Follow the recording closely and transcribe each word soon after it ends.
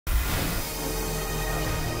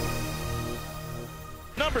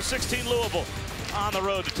number 16 Louisville on the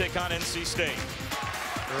road to take on NC State.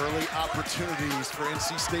 Early opportunities for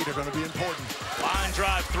NC State are going to be important. Line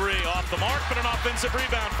drive three off the mark, but an offensive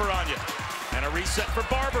rebound for Anya. And a reset for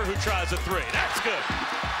Barber, who tries a three. That's good.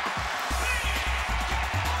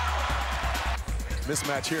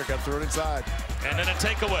 Mismatch here, got to throw it inside. And then a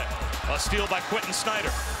takeaway. A steal by Quentin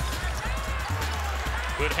Snider.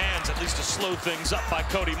 Good hands, at least to slow things up by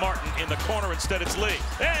Cody Martin in the corner. Instead, it's Lee.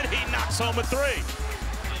 And he knocks home a three.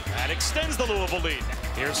 That extends the Louisville lead.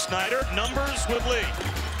 Here's Snider, numbers with Lee.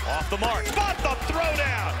 Off the mark, but the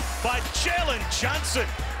throwdown by Jalen Johnson.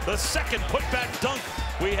 The second putback dunk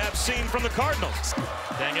we have seen from the Cardinals.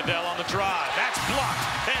 Dangadell on the drive. That's blocked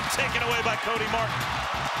and taken away by Cody Martin.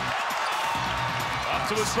 Up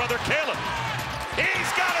to his brother Caleb.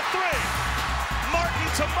 He's got a three. Martin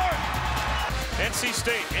to Martin. NC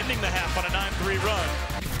State ending the half on a 9-3 run.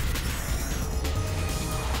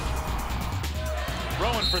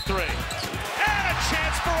 Rowan for three. And a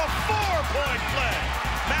chance for a 4-point play.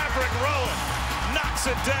 Maverick Rowan knocks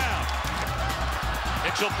it down.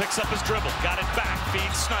 Mitchell picks up his dribble. Got it back.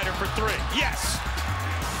 Feeds Snider for three. Yes.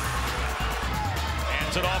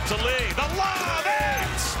 Hands it off to Lee. The lob and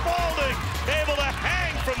Spalding able to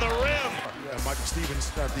hang from the rim. Yeah, Michael Stevens,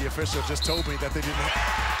 the official, just told me that they didn't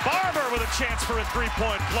have. Barber with a chance for a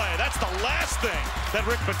 3-point play. That's the last thing that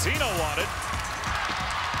Rick Pitino wanted.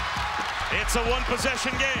 It's a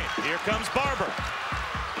one-possession game. Here comes Barber.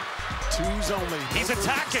 Twos only. He's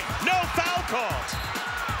attacking. No foul calls.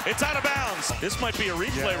 It's out of bounds. This might be a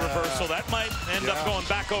replay reversal. That might end up going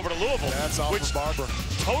back over to Louisville. That's off which for Barber.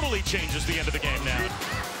 Totally changes the end of the game now.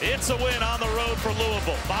 It's a win on the road for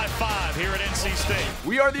Louisville by 5 here at NC State.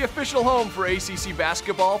 We are the official home for ACC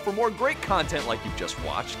basketball. For more great content like you've just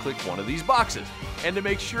watched, click one of these boxes. And to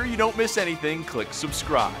make sure you don't miss anything, click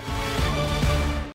subscribe.